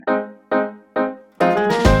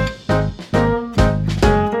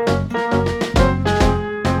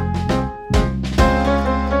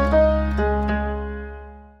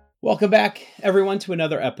Welcome back, everyone, to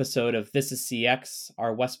another episode of This is CX,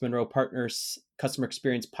 our West Monroe Partners Customer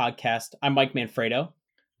Experience podcast. I'm Mike Manfredo.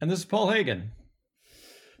 And this is Paul Hagen.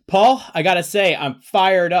 Paul, I got to say, I'm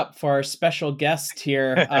fired up for our special guest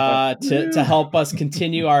here to help us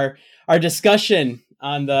continue our discussion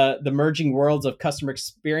on the merging worlds of customer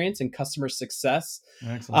experience and customer success.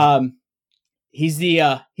 Excellent. He's the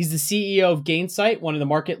CEO of Gainsight, one of the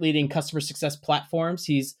market-leading customer success platforms.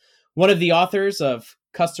 He's one of the authors of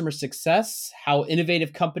Customer Success, How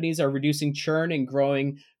Innovative Companies Are Reducing Churn and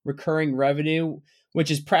Growing Recurring Revenue,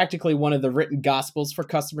 which is practically one of the written gospels for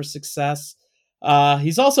customer success.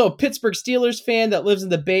 He's also a Pittsburgh Steelers fan that lives in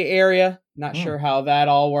the Bay Area. Not sure how that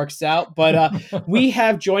all works out, but we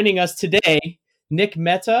have joining us today Nick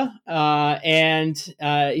Mehta, and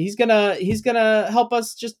he's gonna help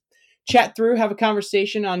us just chat through, have a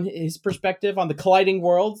conversation on his perspective on the colliding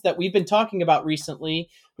worlds that we've been talking about recently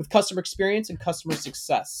with customer experience and customer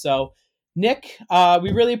success. So, Nick,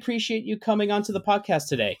 we really appreciate you coming onto the podcast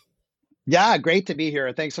today. Yeah, great to be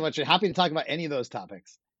here. Thanks so much. Happy to talk about any of those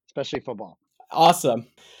topics, especially football. Awesome.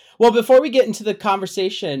 Well, before we get into the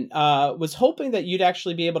conversation, was hoping that you'd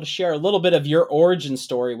actually be able to share a little bit of your origin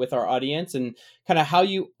story with our audience and kind of how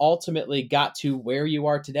you ultimately got to where you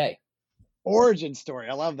are today. Origin story.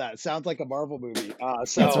 I love that. It sounds like a Marvel movie.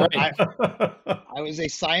 That's right. I was a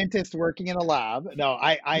scientist working in a lab. No,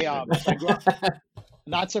 I grew up,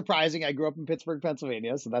 not surprising. I grew up in Pittsburgh,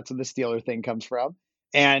 Pennsylvania. So that's where the Steeler thing comes from.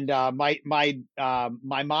 And my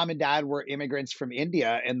mom and dad were immigrants from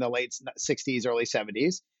India in the late 60s, early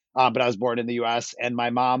 70s. But I was born in the U.S. And my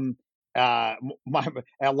mom, a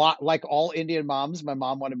lot like all Indian moms, my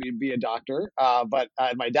mom wanted me to be a doctor. But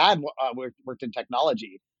my dad worked in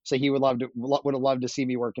technology, so he would have loved to see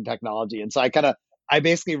me work in technology. And so I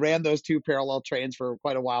basically ran those two parallel trains for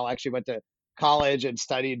quite a while. I actually went to college and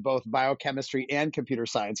studied both biochemistry and computer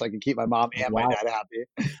science, so I could keep my mom and my dad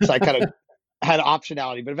happy. So I kind of had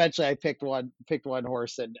optionality, but eventually I picked one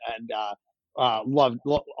horse and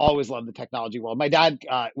always loved the technology world. My dad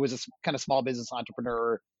was a kind of small business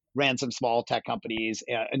entrepreneur, ran some small tech companies,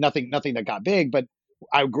 and nothing that got big. But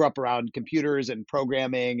I grew up around computers and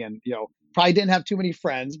programming, and probably didn't have too many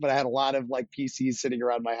friends, but I had a lot of like PCs sitting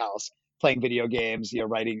around my house playing video games,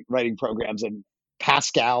 writing programs in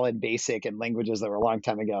Pascal and BASIC and languages that were a long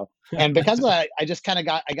time ago. And because of that, I just I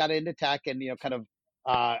got into tech and kind of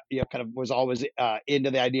was always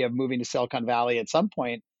into the idea of moving to Silicon Valley at some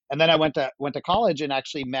point. And then I went to college and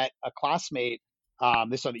actually met a classmate,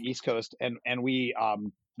 this on the East Coast, and we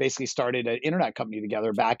basically started an internet company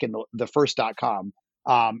together back in the first .com.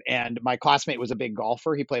 And my classmate was a big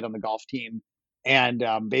golfer. He played on the golf team. And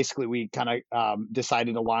basically we kind of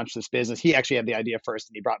decided to launch this business. He actually had the idea first,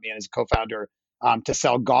 and he brought me in as a co-founder to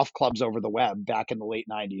sell golf clubs over the web back in the late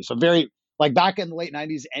 90s. So back in the late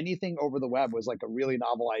 90s, anything over the web was like a really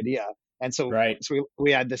novel idea. And so, so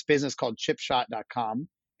we had this business called chipshot.com.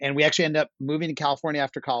 And we actually ended up moving to California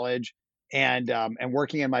after college and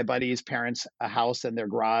working in my buddy's parents' house and their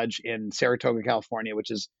garage in Saratoga, California, which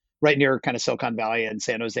is right near kind of Silicon Valley and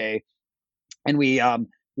San Jose. And we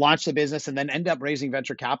launched the business and then ended up raising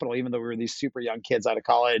venture capital, even though we were these super young kids out of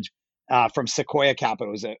college, from Sequoia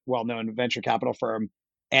Capital, was a well-known venture capital firm.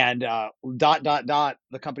 And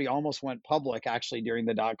the company almost went public actually during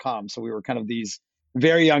the .com. So we were kind of these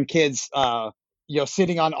very young kids,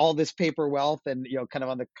 sitting on all this paper wealth and, kind of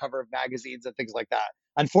on the cover of magazines and things like that.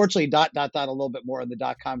 Unfortunately, a little bit more in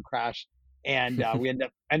the .com crash. And we ended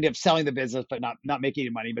up selling the business, but not making any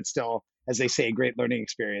money, but still, as they say, great learning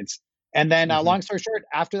experience. And then long story short,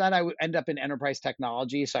 after that, I would end up in enterprise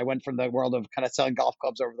technology. So I went from the world of kind of selling golf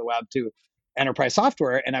clubs over the web to enterprise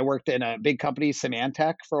software. And I worked in a big company,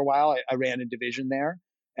 Symantec, for a while. I ran a division there.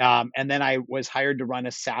 And then I was hired to run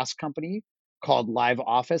a SaaS company called Live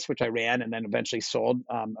Office, which I ran and then eventually sold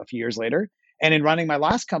a few years later. And in running my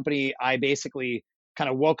last company, I basically kind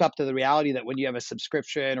of woke up to the reality that when you have a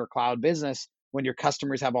subscription or cloud business, when your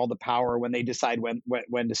customers have all the power, when they decide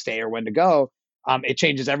when to stay or when to go, it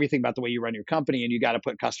changes everything about the way you run your company, and you got to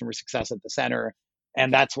put customer success at the center.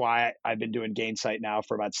 And that's why I've been doing Gainsight now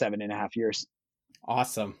for about 7.5 years.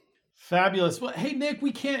 Awesome. Fabulous. Well, hey, Nick,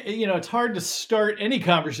 we can't, it's hard to start any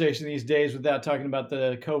conversation these days without talking about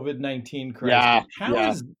the COVID-19 crisis.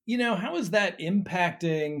 How is that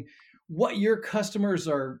impacting what your customers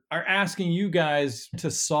are asking you guys to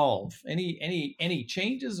solve? Any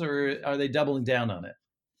changes, or are they doubling down on it?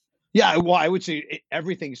 Yeah, well, I would say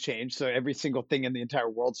everything's changed. So every single thing in the entire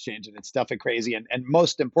world's changed, and it's definitely crazy. And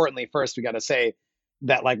most importantly, first, we got to say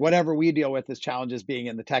that like whatever we deal with as challenges being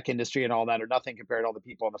in the tech industry and all that are nothing compared to all the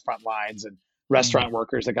people on the front lines and restaurant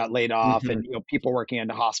workers that got laid off and people working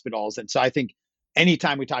into hospitals. And so I think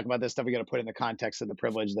anytime we talk about this stuff, we got to put in the context of the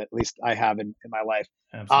privilege that at least I have in my life.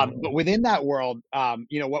 Absolutely. But within that world,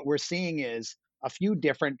 what we're seeing is a few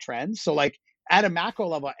different trends. So like at a macro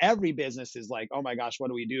level, every business is like, oh my gosh, what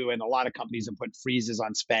do we do? And a lot of companies have put freezes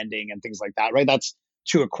on spending and things like that, right? That's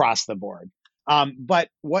true across the board. But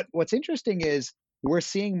what's interesting is we're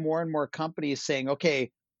seeing more and more companies saying,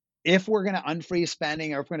 okay, if we're going to unfreeze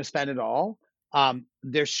spending or if we're going to spend it all,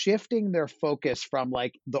 they're shifting their focus from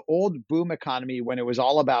like the old boom economy when it was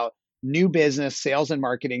all about new business, sales and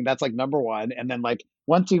marketing. That's like number one. And then like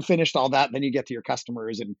once you've finished all that, then you get to your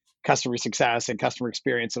customers and customer success and customer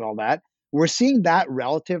experience and all that. We're seeing that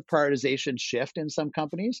relative prioritization shift in some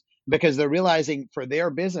companies because they're realizing for their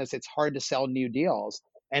business, it's hard to sell new deals.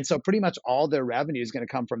 And so pretty much all their revenue is going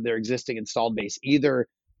to come from their existing installed base, either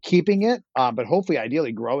keeping it, but hopefully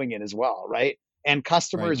ideally growing it as well, right? And Right.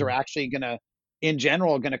 customers are actually going to, in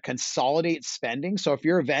general, going to consolidate spending. So if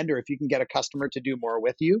you're a vendor, if you can get a customer to do more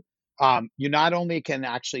with you, you not only can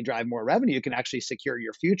actually drive more revenue, you can actually secure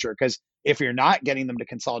your future. Because if you're not getting them to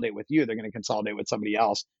consolidate with you, they're going to consolidate with somebody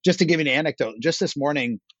else. Just to give you an anecdote, just this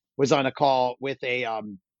morning was on a call with a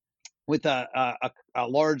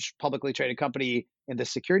large publicly traded company in the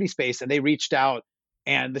security space, and they reached out,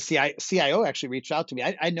 and the CIO actually reached out to me.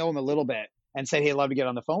 I know him a little bit and said, "Hey, I'd love to get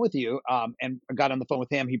on the phone with you." And I got on the phone with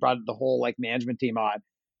him. He brought the whole like management team on,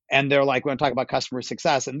 and they're like, "We're going to talk about customer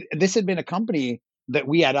success." And this had been a company that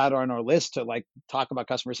we had out on our list to like talk about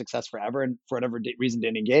customer success forever, and for whatever reason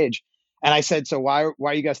didn't engage. And I said, "So why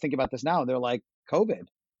are you guys thinking about this now?" And they're like, "COVID.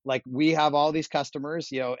 Like we have all these customers,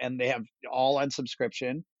 and they have all on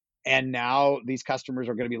subscription." And now these customers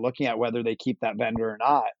are going to be looking at whether they keep that vendor or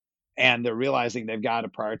not. And they're realizing they've got to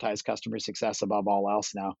prioritize customer success above all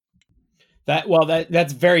else now.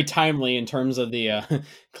 That's very timely in terms of the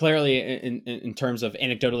clearly in terms of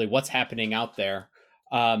anecdotally what's happening out there.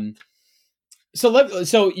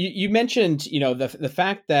 So you mentioned the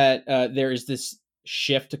fact that there is this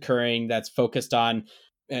shift occurring that's focused on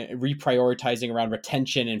reprioritizing around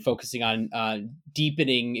retention and focusing on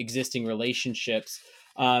deepening existing relationships.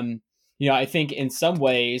 I think in some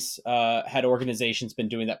ways, had organizations been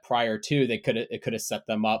doing that prior to, it could have set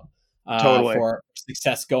them up Totally. for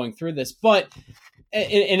success going through this. But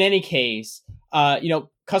in any case,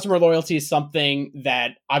 customer loyalty is something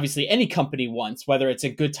that obviously any company wants, whether it's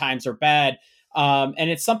in good times or bad. And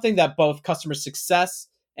it's something that both customer success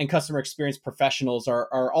and customer experience professionals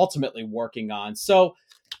are ultimately working on. So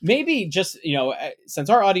maybe just, since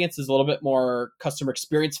our audience is a little bit more customer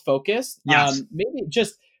experience focused, Yes. maybe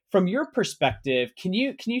just from your perspective, can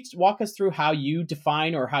you walk us through how you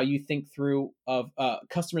define or how you think through of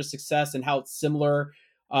customer success and how it's similar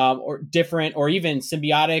or different or even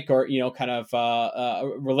symbiotic or, kind of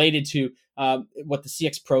related to what the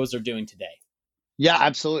CX pros are doing today? Yeah,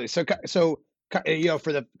 absolutely. For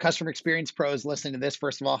the customer experience pros listening to this,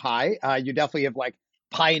 first of all, hi. You definitely have like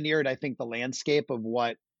pioneered, I think, the landscape of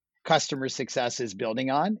what customer success is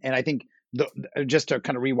building on. And I think just to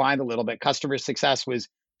kind of rewind a little bit, customer success was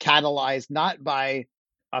catalyzed not by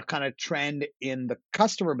a kind of trend in the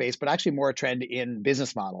customer base, but actually more a trend in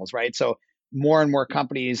business models, right? So more and more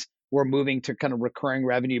companies were moving to kind of recurring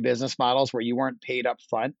revenue business models where you weren't paid up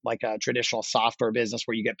front, like a traditional software business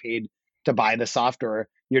where you get paid to buy the software.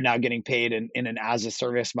 You're now getting paid in an as a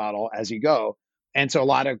service model as you go. And so a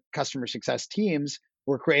lot of customer success teams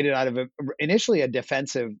were created out of initially a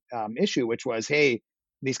defensive issue, which was, hey,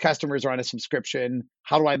 these customers are on a subscription.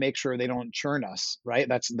 How do I make sure they don't churn us? Right.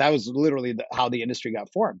 That was literally how the industry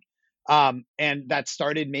got formed. And that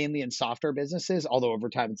started mainly in software businesses, although over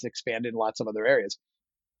time it's expanded in lots of other areas.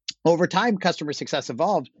 Over time, customer success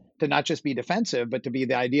evolved to not just be defensive, but to be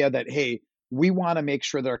the idea that, hey, we want to make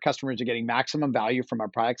sure that our customers are getting maximum value from our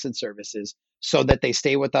products and services so that they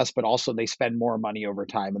stay with us, but also they spend more money over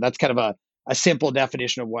time. And that's kind of a simple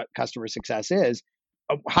definition of what customer success is.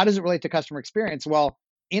 How does it relate to customer experience? Well,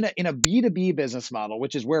 in a B2B business model,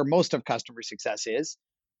 which is where most of customer success is,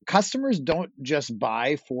 customers don't just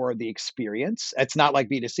buy for the experience. It's not like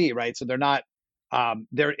B2C, right? So they're not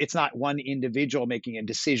it's not one individual making a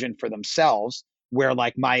decision for themselves, where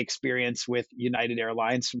like my experience with United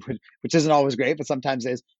Airlines, which isn't always great, but sometimes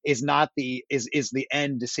is not is the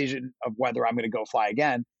end decision of whether I'm going to go fly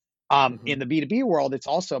again. Mm-hmm. In the B2B world, it's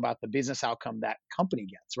also about the business outcome that company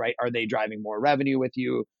gets, right? Are they driving more revenue with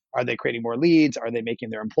you? Are they creating more leads? Are they making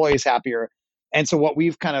their employees happier? And so what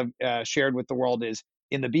we've kind of shared with the world is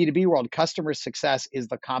in the B2B world, customer success is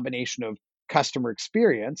the combination of customer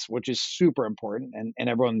experience, which is super important. And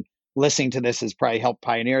everyone listening to this has probably helped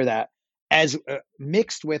pioneer that as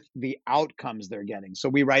mixed with the outcomes they're getting. So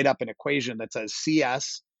we write up an equation that says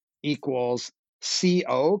CS equals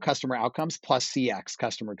CO, customer outcomes, plus CX,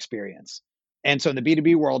 customer experience. And so in the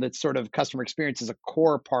B2B world, it's sort of customer experience is a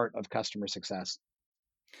core part of customer success.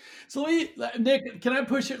 So Nick, can I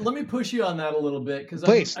push it? Let me push you on that a little bit because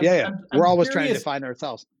Please. Yeah. We're I'm always trying to curious. define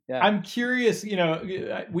ourselves. Yeah. I'm curious,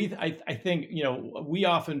 I think, we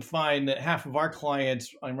often find that half of our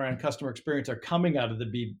clients around customer experience are coming out of the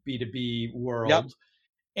B2B world. Yep.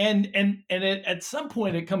 And at some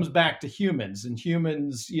point it comes back to humans, and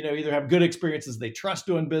humans, either have good experiences, they trust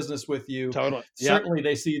doing business with you. Totally. Yep. Certainly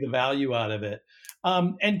they see the value out of it.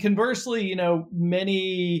 And conversely,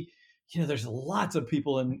 there's lots of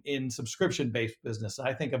people in subscription-based business.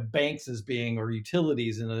 I think of banks as being, or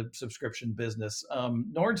utilities in a subscription business.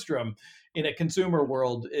 Nordstrom in a consumer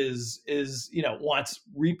world is wants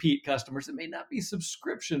repeat customers. It may not be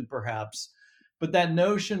subscription, perhaps, but that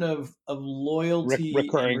notion of loyalty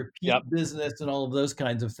Recurring. and repeat Yep. business and all of those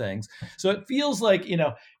kinds of things. So it feels like,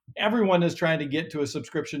 everyone is trying to get to a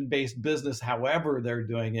subscription-based business, however they're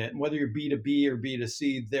doing it. And whether you're B2B or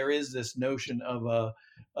B2C, there is this notion of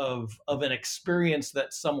an experience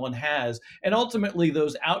that someone has. And ultimately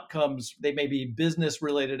those outcomes, they may be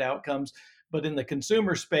business-related outcomes, but in the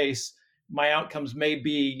consumer space, my outcomes may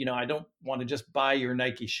be, I don't want to just buy your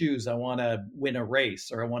Nike shoes. I want to win a race,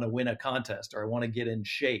 or I want to win a contest, or I want to get in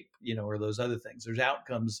shape, or those other things. There's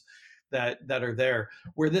outcomes that are there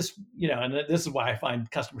where this, and this is why I find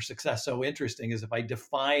customer success so interesting, is if I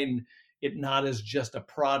define it not as just a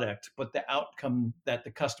product, but the outcome that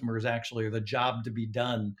the customer is actually, or the job to be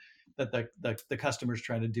done that the customer is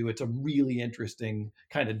trying to do. It's a really interesting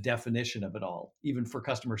kind of definition of it all, even for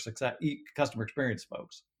customer success, customer experience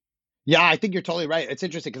folks. Yeah, I think you're totally right. It's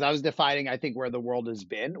interesting because I was defining, I think, where the world has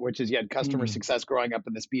been, which is you had customer success growing up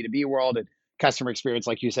in this B2B world, and customer experience,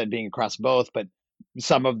 like you said, being across both, but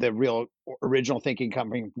some of the real original thinking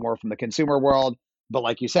coming more from the consumer world. But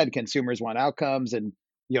like you said, consumers want outcomes, and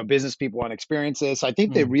business people want experiences. So I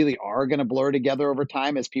think they really are going to blur together over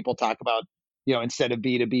time as people talk about, instead of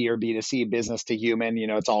B2B or B2C, business to human,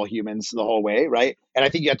 it's all humans the whole way, right? And I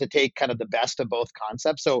think you have to take kind of the best of both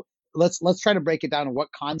concepts. So let's try to break it down, and what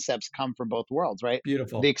concepts come from both worlds, right?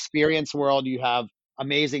 Beautiful. The experience world, you have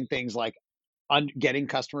amazing things like getting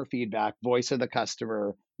customer feedback, voice of the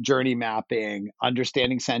customer, journey mapping,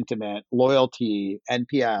 understanding sentiment, loyalty,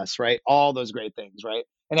 NPS, right? All those great things, right?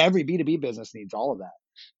 And every B2B business needs all of that.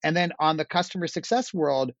 And then on the customer success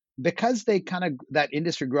world, because they that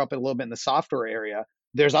industry grew up a little bit in the software area,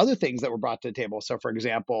 there's other things that were brought to the table. So for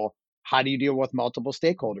example, how do you deal with multiple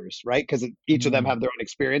stakeholders, right? Because each of them have their own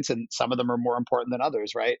experience, and some of them are more important than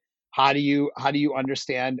others, right? How do you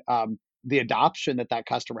understand the adoption that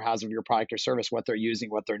customer has of your product or service, what they're using,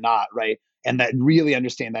 what they're not, right? And that really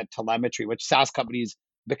understand that telemetry, which SaaS companies,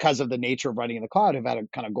 because of the nature of running in the cloud, have had a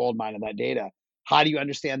kind of gold mine of that data. How do you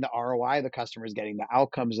understand the ROI the customer is getting, the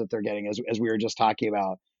outcomes that they're getting, as we were just talking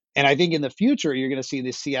about? And I think in the future, you're going to see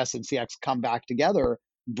the CS and CX come back together,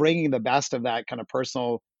 bringing the best of that kind of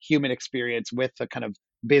personal human experience with the kind of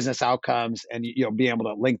business outcomes, and being able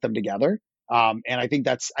to link them together. And I think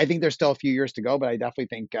there's still a few years to go, but I definitely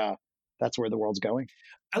think that's where the world's going.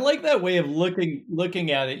 I like that way of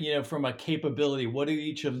looking at it, from a capability. What do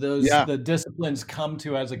each of those the disciplines come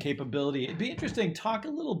to as a capability? It'd be interesting. Talk a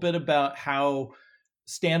little bit about how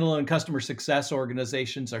standalone customer success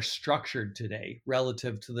organizations are structured today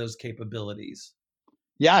relative to those capabilities.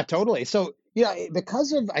 Yeah, totally. So,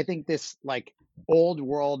 because of, I think, this like old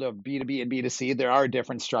world of B2B and B2C, there are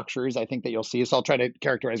different structures, I think, that you'll see. So I'll try to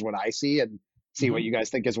characterize what I see and see what you guys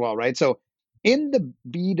think as well, right? So in the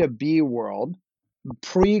B2B world,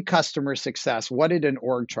 pre-customer success, what did an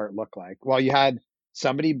org chart look like? Well, you had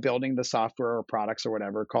somebody building the software or products or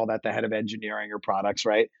whatever, call that the head of engineering or products,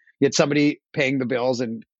 right? You had somebody paying the bills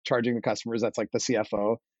and charging the customers, that's like the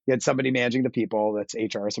CFO. You had somebody managing the people, that's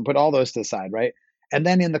HR. So put all those to the side, right? And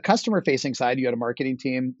then in the customer facing side, you had a marketing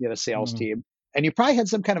team, you had a sales team, and you probably had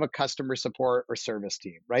some kind of a customer support or service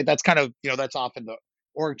team, right? That's kind of, that's often the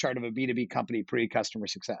org chart of a B2B company pre-customer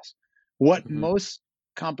success. What most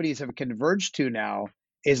companies have converged to now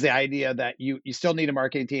is the idea that you still need a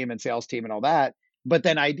marketing team and sales team and all that, but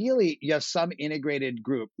then ideally you have some integrated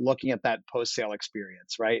group looking at that post-sale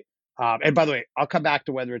experience, right? And by the way, I'll come back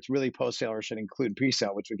to whether it's really post-sale or should include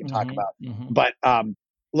pre-sale, which we can talk about. But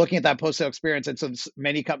looking at that post-sale experience, and so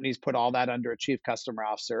many companies put all that under a chief customer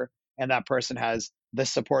officer, and that person has the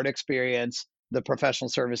support experience, the professional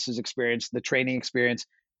services experience, the training experience.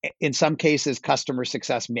 In some cases, customer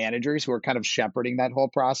success managers who are kind of shepherding that whole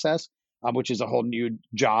process, which is a whole new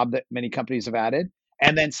job that many companies have added.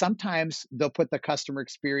 And then sometimes they'll put the customer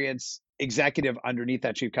experience executive underneath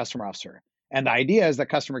that chief customer officer. And the idea is that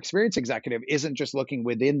customer experience executive isn't just looking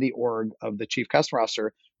within the org of the chief customer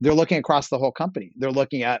officer. They're looking across the whole company. They're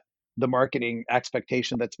looking at the marketing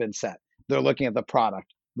expectation that's been set. They're looking at the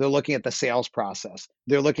product. They're looking at the sales process.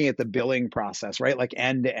 They're looking at the billing process, right? Like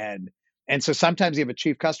end to end. And so sometimes you have a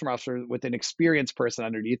chief customer officer with an experienced person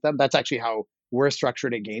underneath them. That's actually how we're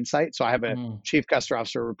structured at Gainsight. So I have a chief customer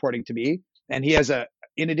officer reporting to me, and he has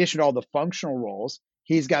in addition to all the functional roles,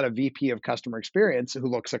 he's got a VP of customer experience who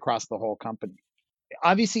looks across the whole company.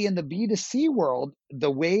 Obviously, in the B2C world,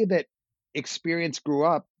 the way that experience grew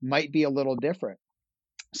up might be a little different.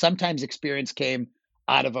 Sometimes experience came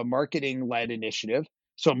out of a marketing led initiative.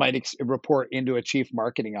 So it might report into a chief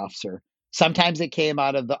marketing officer. Sometimes it came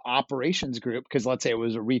out of the operations group, because let's say it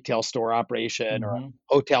was a retail store operation or a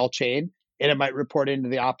hotel chain, and it might report into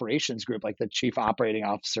the operations group, like the chief operating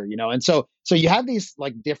officer, And so you have these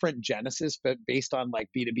like different genesis, but based on like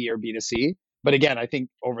B2B or B2C. But again, I think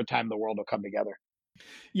over time, the world will come together.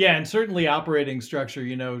 Yeah, and certainly operating structure.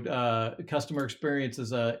 Customer experience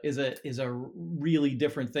is a really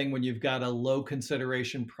different thing when you've got a low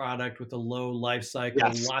consideration product with a low life cycle,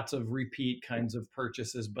 Yes. lots of repeat kinds of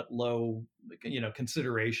purchases, but low,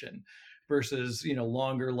 consideration, versus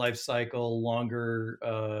longer life cycle, longer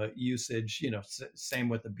usage. Same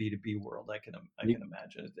with the B2B world. I can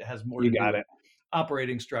imagine it has more to do with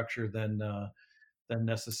operating structure than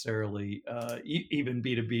necessarily even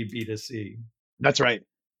B2B, B2C. That's right.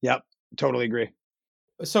 Yep, totally agree.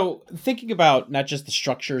 So thinking about not just the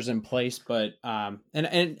structures in place, but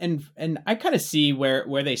and I kind of see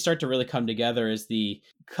where they start to really come together is the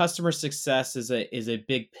customer success is a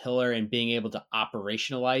big pillar in being able to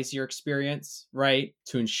operationalize your experience, right?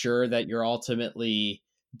 To ensure that you're ultimately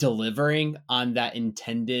delivering on that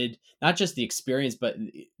intended, not just the experience, but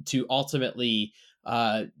to ultimately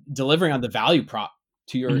delivering on the value prop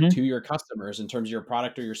to your customers in terms of your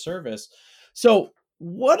product or your service. So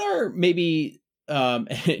what are maybe,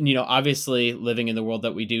 obviously living in the world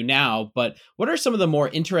that we do now, but what are some of the more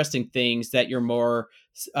interesting things that your more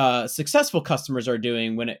successful customers are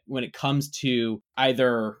doing when it comes to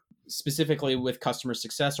either specifically with customer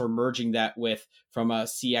success or merging that with, from a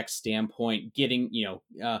CX standpoint, getting,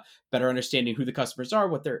 better understanding who the customers are,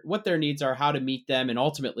 what their needs are, how to meet them, and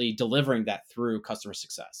ultimately delivering that through customer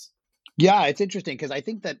success? Yeah, it's interesting because I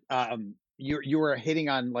think that you were hitting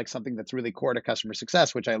on like something that's really core to customer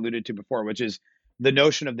success, which I alluded to before, which is the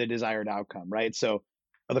notion of the desired outcome, right? So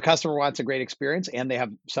the customer wants a great experience and they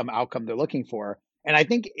have some outcome they're looking for. And I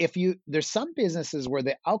think there's some businesses where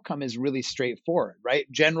the outcome is really straightforward, right?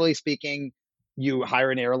 Generally speaking, you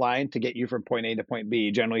hire an airline to get you from point A to point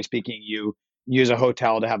B. Generally speaking, you use a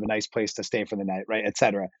hotel to have a nice place to stay for the night, right? Et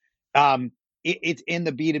cetera. It's in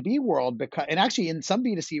the B2B world, because, and actually in some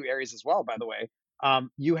B2C areas as well, by the way,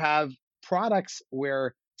 you have products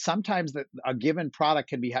where sometimes a given product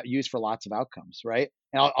can be used for lots of outcomes, right?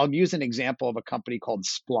 And I'll use an example of a company called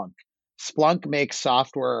Splunk. Splunk makes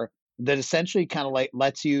software that essentially kind of like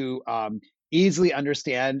lets you easily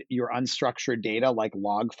understand your unstructured data, like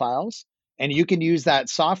log files. And you can use that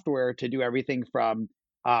software to do everything from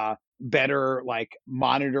better like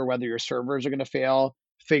monitor whether your servers are going to fail,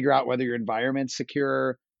 figure out whether your environment's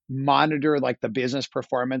secure, monitor like the business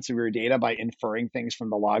performance of your data by inferring things from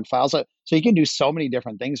the log files. So you can do so many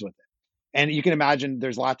different things with it. And you can imagine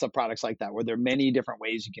there's lots of products like that where there are many different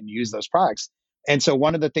ways you can use those products. And so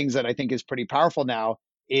one of the things that I think is pretty powerful now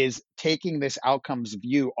is taking this outcomes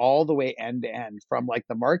view all the way end to end, from like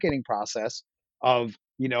the marketing process of,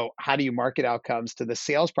 how do you market outcomes, to the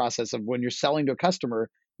sales process of when you're selling to a customer,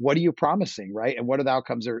 what are you promising, right? And what are the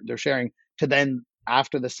outcomes they're sharing, to then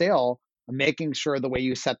after the sale, making sure the way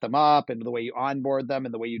you set them up and the way you onboard them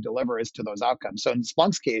and the way you deliver is to those outcomes. So in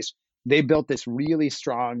Splunk's case, they built this really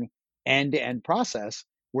strong end-to-end process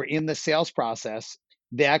where in the sales process,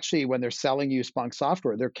 they actually, when they're selling you Splunk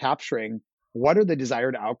software, they're capturing what are the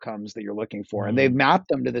desired outcomes that you're looking for. And they've mapped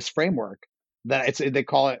them to this framework that they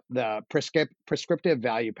call it the prescriptive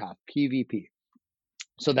value path, PVP.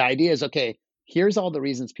 So the idea is, okay, here's all the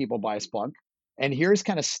reasons people buy Splunk, and here's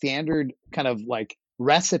kind of standard kind of like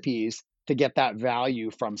recipes to get that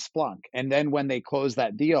value from Splunk. And then when they close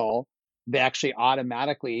that deal, they actually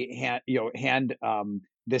automatically hand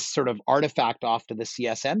this sort of artifact off to the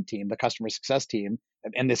CSM team, the customer success team.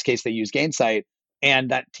 In this case, they use Gainsight.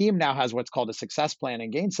 And that team now has what's called a success plan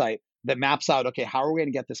in Gainsight that maps out, okay, how are we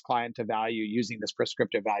going to get this client to value using this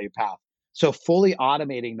prescriptive value path? So fully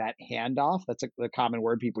automating that handoff, that's the common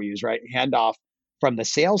word people use, right? Handoff from the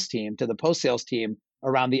sales team to the post-sales team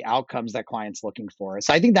around the outcomes that client's looking for.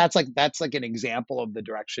 So I think that's like an example of the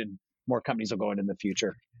direction more companies will go in the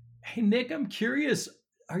future. Hey, Nick, I'm curious.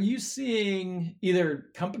 Are you seeing either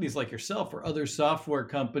companies like yourself or other software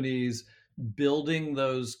companies building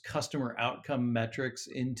those customer outcome metrics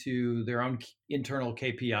into their own internal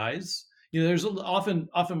KPIs? There's often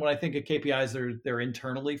when I think of KPIs, they're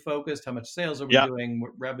internally focused. How much sales are we Yeah. doing?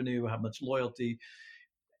 What revenue? How much loyalty?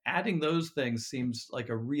 Adding those things seems like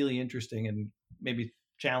a really interesting and maybe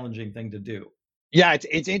challenging thing to do. Yeah,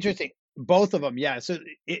 it's interesting. Both of them, yeah. So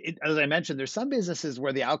as I mentioned, there's some businesses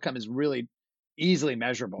where the outcome is really easily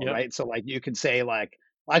measurable, Yep. right? So like you can say like,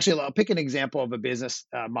 actually, I'll pick an example of a business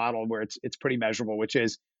model where it's pretty measurable, which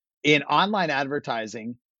is in online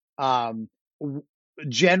advertising. Um, w-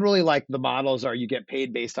 Generally, like the models are you get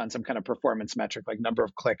paid based on some kind of performance metric, like number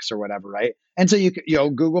of clicks or whatever, right? And so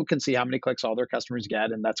Google can see how many clicks all their customers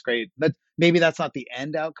get, and that's great. But maybe that's not the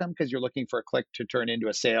end outcome because you're looking for a click to turn into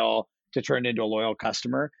a sale to turn into a loyal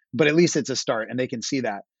customer, but at least it's a start and they can see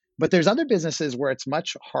that. But there's other businesses where it's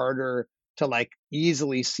much harder to like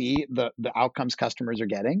easily see the outcomes customers are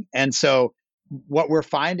getting. And so what we're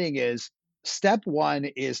finding is step one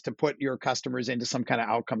is to put your customers into some kind of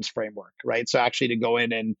outcomes framework, right? So actually to go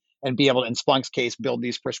in and be able to, in Splunk's case, build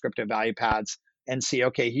these prescriptive value paths and see,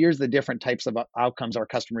 okay, here's the different types of outcomes our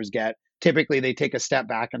customers get. Typically, they take a step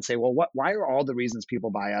back and say, well, why are all the reasons people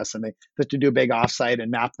buy us? And they have to do a big offsite and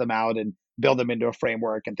map them out and build them into a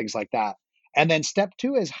framework and things like that. And then step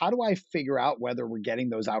two is how do I figure out whether we're getting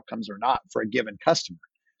those outcomes or not for a given customer?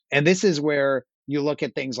 And this is where you look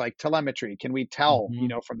at things like telemetry. Can we tell,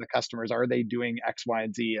 Mm-hmm. from the customers, are they doing X, Y,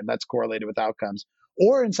 and Z? And that's correlated with outcomes.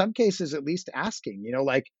 Or in some cases, at least asking,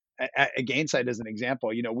 like a Gainsight as an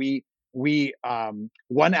example, we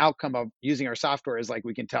one outcome of using our software is like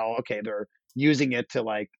we can tell, okay, they're using it to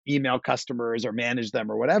like email customers or manage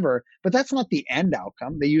them or whatever, but that's not the end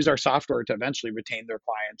outcome. They use our software to eventually retain their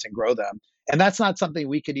clients and grow them. And that's not something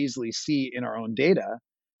we could easily see in our own data.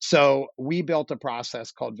 So we built a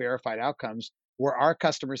process called verified outcomes where our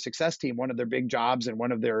customer success team, one of their big jobs and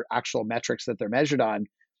one of their actual metrics that they're measured on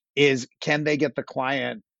is can they get the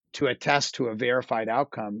client to attest to a verified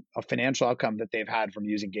outcome, a financial outcome that they've had from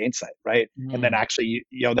using Gainsight, right? And then Mm. actually,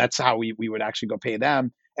 that's how we would actually go pay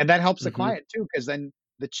them. And that helps the Mm-hmm. client too, because then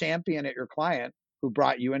the champion at your client who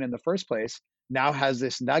brought you in the first place now has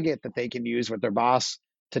this nugget that they can use with their boss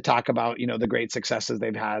to talk about, the great successes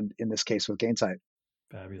they've had in this case with Gainsight.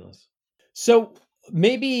 Fabulous. So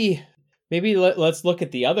let's look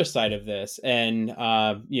at the other side of this, and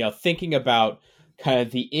thinking about kind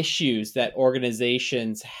of the issues that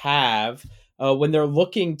organizations have when they're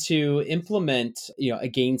looking to implement a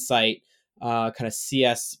Gainsight kind of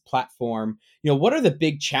CS platform. What are the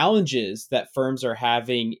big challenges that firms are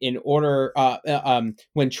having in order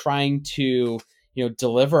when trying to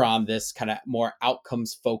deliver on this kind of more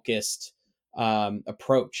outcomes focused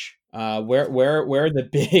approach? Where are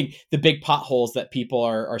the big potholes that people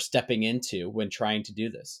are stepping into when trying to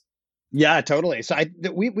do this? Yeah, totally. So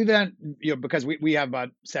we've done, because we have about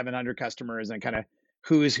 700 customers and kind of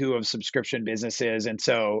who's who of subscription businesses. And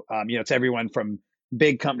so, it's everyone from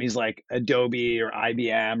big companies like Adobe or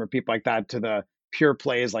IBM or people like that to the pure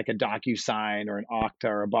plays like a DocuSign or an Okta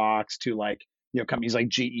or a Box to like, companies like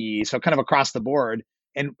GE. So kind of across the board.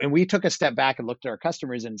 And we took a step back and looked at our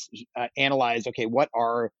customers and analyzed, okay, what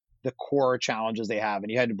are the core challenges they have?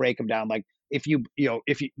 And you had to break them down. Like if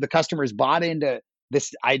the customers bought into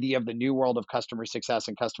this idea of the new world of customer success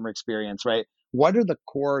and customer experience, right? What are the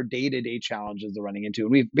core day-to-day challenges they're running into?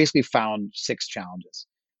 And we've basically found 6 challenges.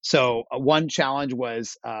 So one challenge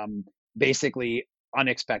was basically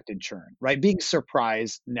unexpected churn, right? Being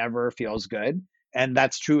surprised never feels good. And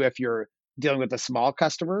that's true if you're dealing with a small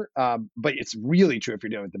customer, but it's really true if you're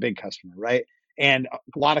dealing with the big customer, right? And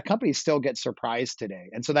a lot of companies still get surprised today.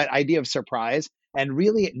 And so that idea of surprise and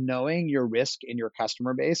really knowing your risk in your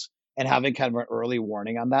customer base and having kind of an early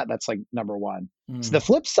warning on that, that's like number one. So the Mm.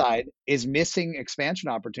 flip side is missing expansion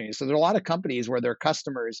opportunities. So there are a lot of companies where their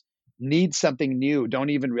customers need something new, don't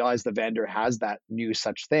even realize the vendor has that new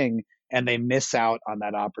such thing, and they miss out on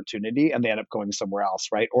that opportunity and they end up going somewhere else,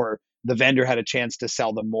 right? Or the vendor had a chance to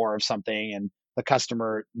sell them more of something and the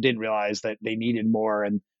customer didn't realize that they needed more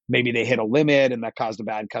and maybe they hit a limit and that caused a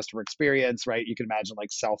bad customer experience, right? You can imagine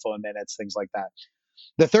like cell phone minutes, things like that.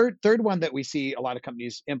 The third one that we see a lot of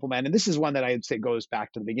companies implement, and this is one that I'd say goes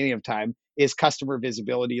back to the beginning of time, is customer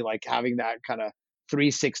visibility, like having that kind of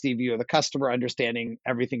 360 view of the customer, understanding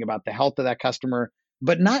everything about the health of that customer,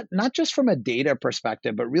 but not just from a data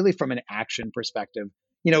perspective, but really from an action perspective.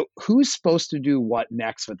 Who's supposed to do what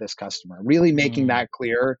next with this customer? Really making Mm. that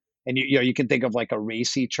clear. And you can think of like a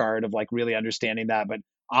RACI chart of like really understanding that, but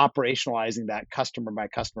operationalizing that customer by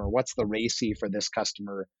customer. What's the RACI for this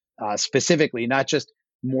customer specifically, not just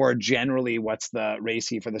more generally, what's the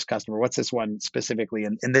RACI for this customer? What's this one specifically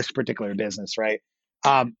in this particular business, right?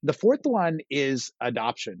 The fourth one is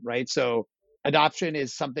adoption, right? So adoption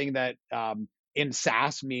is something that in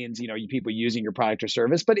SaaS means, people using your product or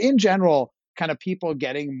service, but in general, kind of people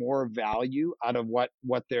getting more value out of what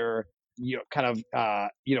they're,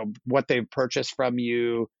 what they've purchased from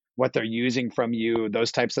you, what they're using from you,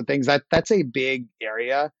 those types of things. That's a big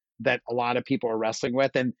area that a lot of people are wrestling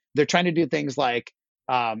with, and they're trying to do things like,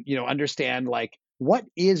 understand like what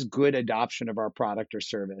is good adoption of our product or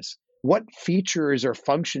service. What features or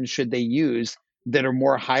functions should they use that are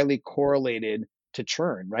more highly correlated to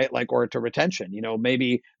churn, right? Like, or to retention.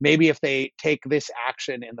 Maybe if they take this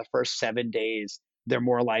action in the first 7 days, they're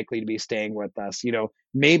more likely to be staying with us.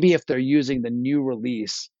 Maybe if they're using the new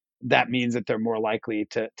release, that means that they're more likely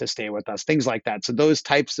to stay with us. Things like that. So those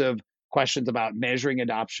types of questions about measuring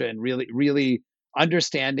adoption, really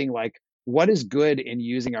understanding like what is good in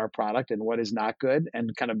using our product and what is not good,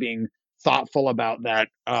 and kind of being thoughtful about that,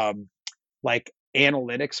 like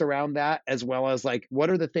analytics around that, as well as like what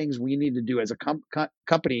are the things we need to do as a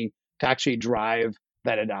company to actually drive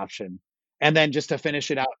that adoption. And then just to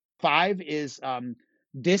finish it out, 5 is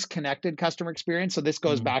disconnected customer experience. So this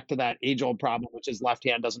goes back to that age-old problem, which is left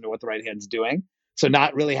hand doesn't know what the right hand's doing. So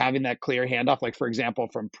not really having that clear handoff, like for example,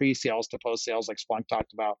 from pre-sales to post-sales, like Splunk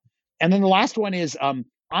talked about. And then the last one is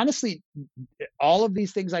honestly, all of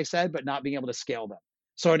these things I said, but not being able to scale them.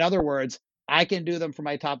 So in other words, I can do them for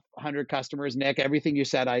my top 100 customers. Nick, everything you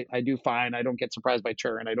said, I do fine. I don't get surprised by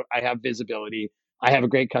churn. I have visibility. I have a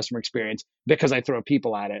great customer experience because I throw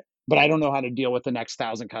people at it, but I don't know how to deal with the next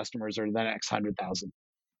 1,000 customers or the next 100,000.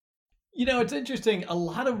 It's interesting. A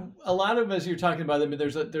lot of as you're talking about them,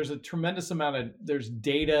 there's a tremendous amount of there's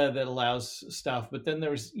data that allows stuff, but then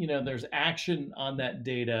there's action on that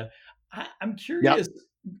data. I'm curious.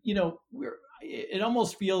 Yep. It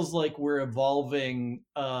almost feels like we're evolving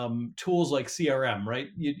tools like CRM, right?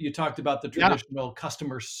 You talked about the traditional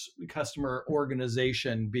customer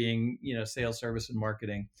organization being sales, service, and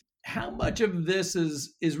marketing. How much of this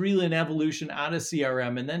is really an evolution out of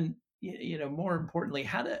CRM, and then more importantly,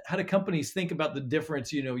 how do companies think about the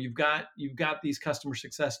difference? You've got these customer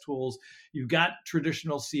success tools, you've got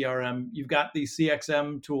traditional CRM, you've got these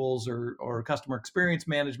CXM tools or customer experience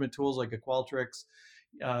management tools like a Qualtrics,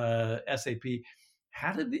 SAP.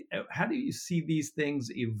 How do you see these things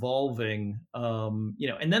evolving?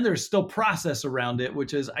 And then there's still process around it,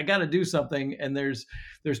 which is I got to do something, and there's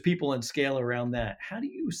people and scale around that. How do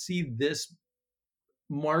you see this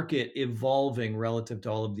market evolving relative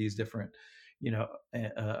to all of these different,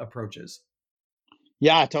 approaches?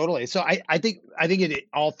 Yeah, totally. So I think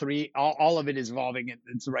all of it is evolving.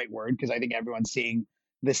 It's the right word, because I think everyone's seeing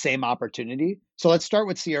the same opportunity. So let's start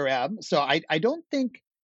with CRM. So I don't think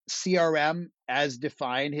CRM as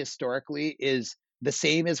defined historically is the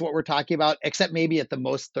same as what we're talking about, except maybe at the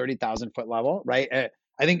most 30,000 foot level, right?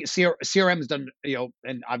 I think CRM has done,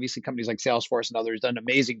 and obviously companies like Salesforce and others done an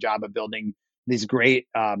amazing job of building these great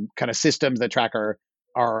kind of systems that track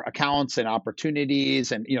our accounts and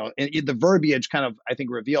opportunities, and the verbiage kind of, I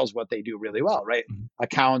think, reveals what they do really well, right? Mm-hmm.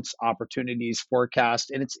 Accounts, opportunities,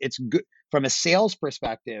 forecast, and it's good from a sales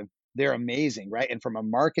perspective. They're amazing, right? And from a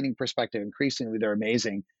marketing perspective, increasingly they're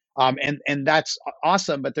amazing. And that's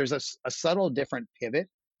awesome, but there's a subtle different pivot,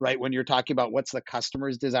 right? When you're talking about what's the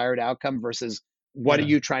customer's desired outcome versus what are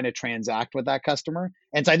you trying to transact with that customer.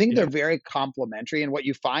 And so I think they're very complementary. And what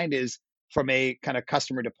you find is, from a kind of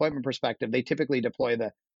customer deployment perspective, they typically deploy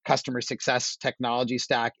the customer success technology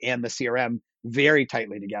stack and the CRM very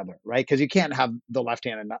tightly together, right? Because you can't have the left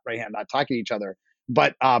hand and right hand not talking to each other.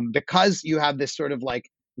 But because you have this sort of like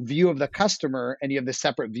view of the customer and you have this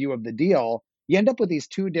separate view of the deal, you end up with these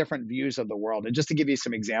two different views of the world. And just to give you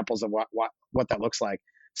some examples of what that looks like.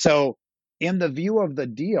 So in the view of the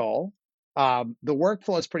deal, the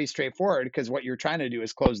workflow is pretty straightforward, because what you're trying to do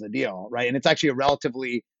is close the deal, right? And it's actually a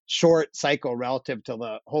relatively short cycle relative to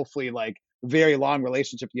the hopefully like very long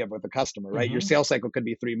relationship you have with the customer, right? Mm-hmm. Your sales cycle could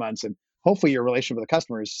be 3 months, and hopefully your relationship with the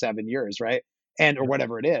customer is 7 years, right? And or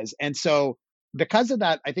whatever it is. And so because of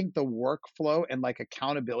that, I think the workflow and like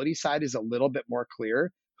accountability side is a little bit more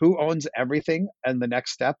clear. Who owns everything and the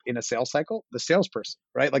next step in a sales cycle? The salesperson,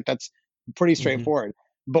 right? Like that's pretty straightforward.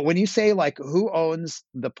 Mm-hmm. But when you say like who owns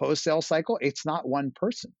the post-sale cycle, it's not one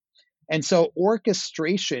person. And so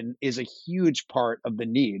orchestration is a huge part of the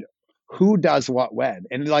need. Who does what when?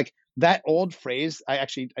 And like that old phrase, I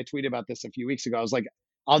tweeted about this a few weeks ago. I was like,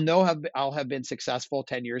 I'll have been successful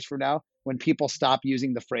 10 years from now when people stop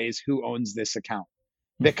using the phrase who owns this account.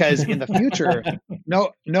 Because in the future,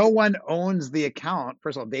 no one owns the account.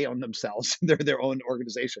 First of all, they own themselves. They're their own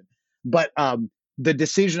organization. But the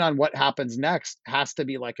decision on what happens next has to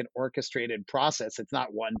be like an orchestrated process. It's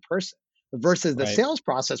not one person versus the Right. sales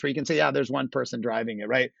process where you can say, yeah, there's one person driving it,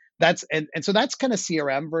 right? And so that's kind of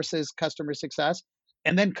CRM versus customer success.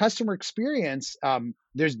 And then customer experience,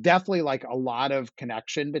 there's definitely like a lot of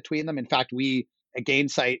connection between them. In fact, we at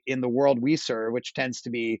Gainsight, in the world we serve, which tends to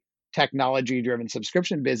be technology driven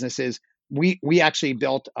subscription businesses, we actually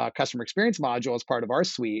built a customer experience module as part of our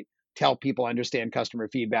suite to help people understand customer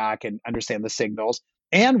feedback and understand the signals.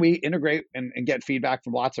 And we integrate and get feedback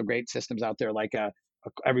from lots of great systems out there, like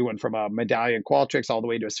everyone from a Medallion Qualtrics all the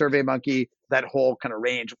way to a SurveyMonkey, that whole kind of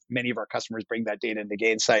range. Many of our customers bring that data into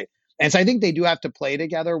Gainsight. And so I think they do have to play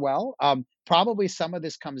together well. Probably some of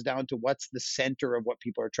this comes down to what's the center of what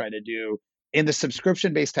people are trying to do. In the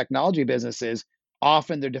subscription-based technology businesses,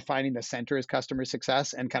 often they're defining the center as customer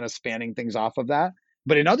success and kind of spanning things off of that.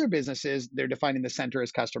 But in other businesses, they're defining the center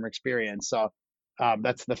as customer experience. So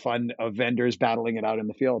that's the fun of vendors battling it out in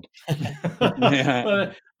the field.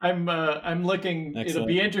 Well, I'm looking. Excellent. It'll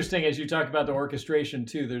be interesting as you talk about the orchestration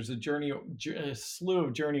too. There's a slew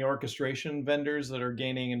of journey orchestration vendors that are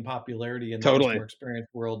gaining in popularity in the customer experience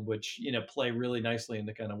world, which play really nicely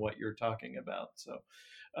into kind of what you're talking about. So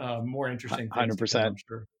more interesting things 100%. To come, I'm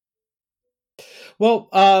sure.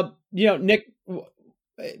 Well, Nick,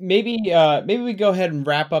 maybe we go ahead and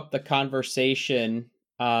wrap up the conversation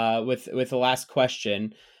with the last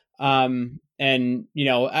question. And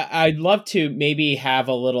I'd love to maybe have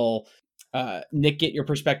a little Nick get your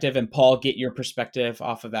perspective and Paul get your perspective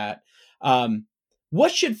off of that.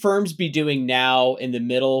 What should firms be doing now in the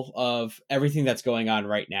middle of everything that's going on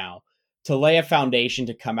right now to lay a foundation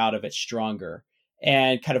to come out of it stronger?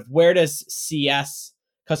 And kind of where does CS,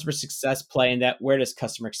 customer success, play in that? Where does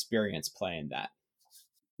customer experience play in that?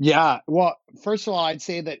 Yeah, well, first of all, I'd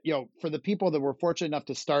say that, for the people that were fortunate enough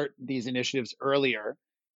to start these initiatives earlier,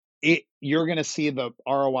 you're going to see the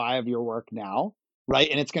ROI of your work now,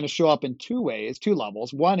 right? And it's going to show up in two ways, two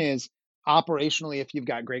levels. One is operationally, if you've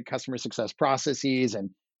got great customer success processes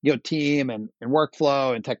and team and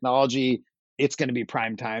workflow and technology, it's going to be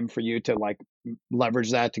prime time for you to like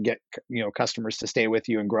leverage that to get customers to stay with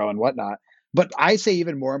you and grow and whatnot. But I say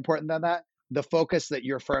even more important than that, the focus that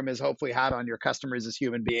your firm has hopefully had on your customers as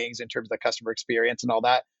human beings in terms of the customer experience and all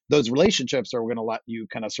that, those relationships are going to let you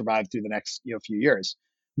kind of survive through the next few years.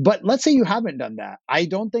 But let's say you haven't done that. I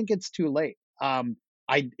don't think it's too late.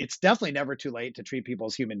 It's definitely never too late to treat people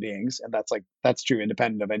as human beings, and that's true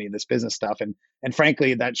independent of any of this business stuff. And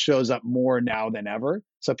frankly, that shows up more now than ever,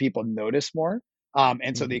 so people notice more.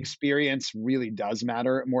 And so the experience really does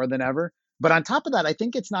matter more than ever. But on top of that, I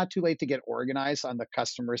think it's not too late to get organized on the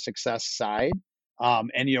customer success side.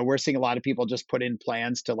 And we're seeing a lot of people just put in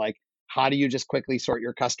plans to like, how do you just quickly sort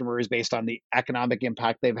your customers based on the economic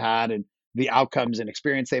impact they've had and the outcomes and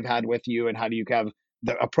experience they've had with you, and how do you have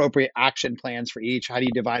the appropriate action plans for each? How do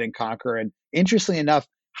you divide and conquer? And interestingly enough,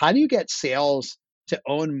 how do you get sales to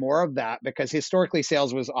own more of that? Because historically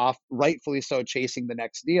sales was off, rightfully so, chasing the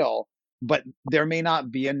next deal, but there may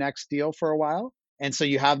not be a next deal for a while. And so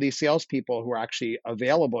you have these salespeople who are actually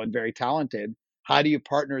available and very talented. How do you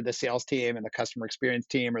partner the sales team and the customer experience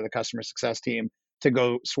team or the customer success team to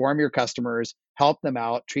go swarm your customers, help them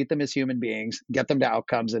out, treat them as human beings, get them to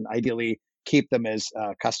outcomes, and ideally keep them as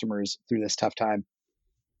customers through this tough time?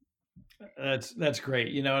 That's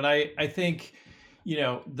great. And I think,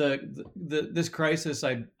 this crisis,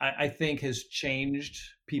 I think has changed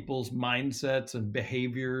people's mindsets and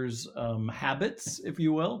behaviors, habits, if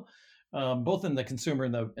you will. Both in the consumer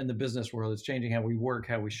and the business world. It's changing how we work,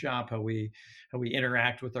 how we shop, how we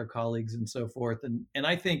interact with our colleagues, and so forth. And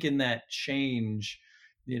I think in that change,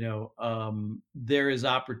 there is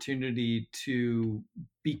opportunity to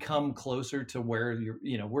become closer to where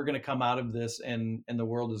we're going to come out of this, and the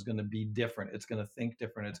world is going to be different. It's going to think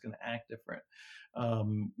different. It's going to act different.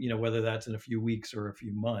 Whether that's in a few weeks or a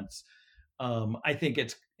few months. I think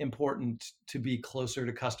it's important to be closer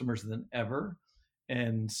to customers than ever.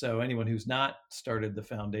 And so anyone who's not started the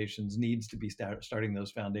foundations needs to be starting those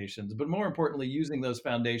foundations, but more importantly, using those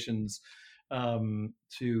foundations to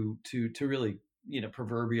really,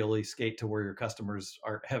 proverbially skate to where your customers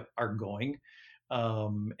are going.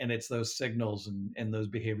 And it's those signals and those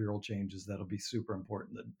behavioral changes that'll be super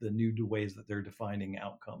important. The new ways that they're defining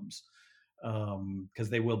outcomes, because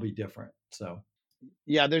they will be different. So.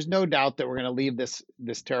 Yeah, there's no doubt that we're going to leave this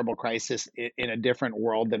terrible crisis in a different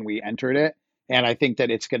world than we entered it. And I think that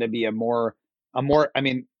it's going to be the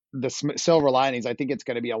silver linings, I think it's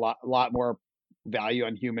going to be a lot more value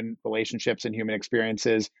on human relationships and human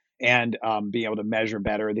experiences, and being able to measure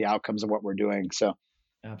better the outcomes of what we're doing. So.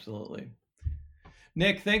 Absolutely.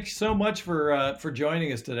 Nick, thanks so much for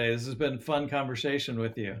joining us today. This has been a fun conversation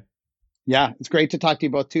with you. Yeah, it's great to talk to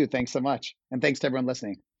you both too. Thanks so much. And thanks to everyone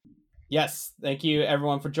listening. Yes, thank you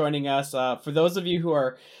everyone for joining us. For those of you who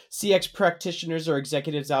are CX practitioners or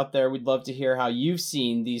executives out there, we'd love to hear how you've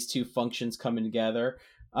seen these two functions coming together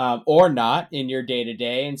or not in your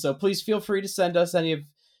day-to-day. And so please feel free to send us any of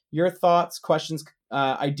your thoughts, questions,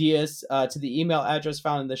 ideas to the email address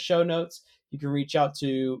found in the show notes. You can reach out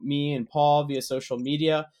to me and Paul via social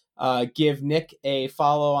media. Give Nick a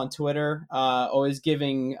follow on Twitter. Always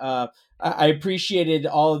giving... I appreciated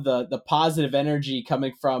all of the positive energy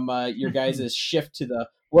coming from your guys' shift to the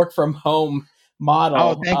work from home model.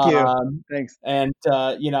 Oh, thank you. Thanks. And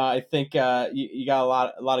I think you got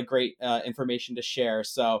a lot of great information to share.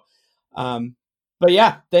 So, but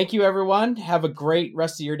yeah, thank you everyone. Have a great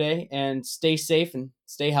rest of your day and stay safe and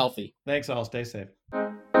stay healthy. Thanks all. Stay safe.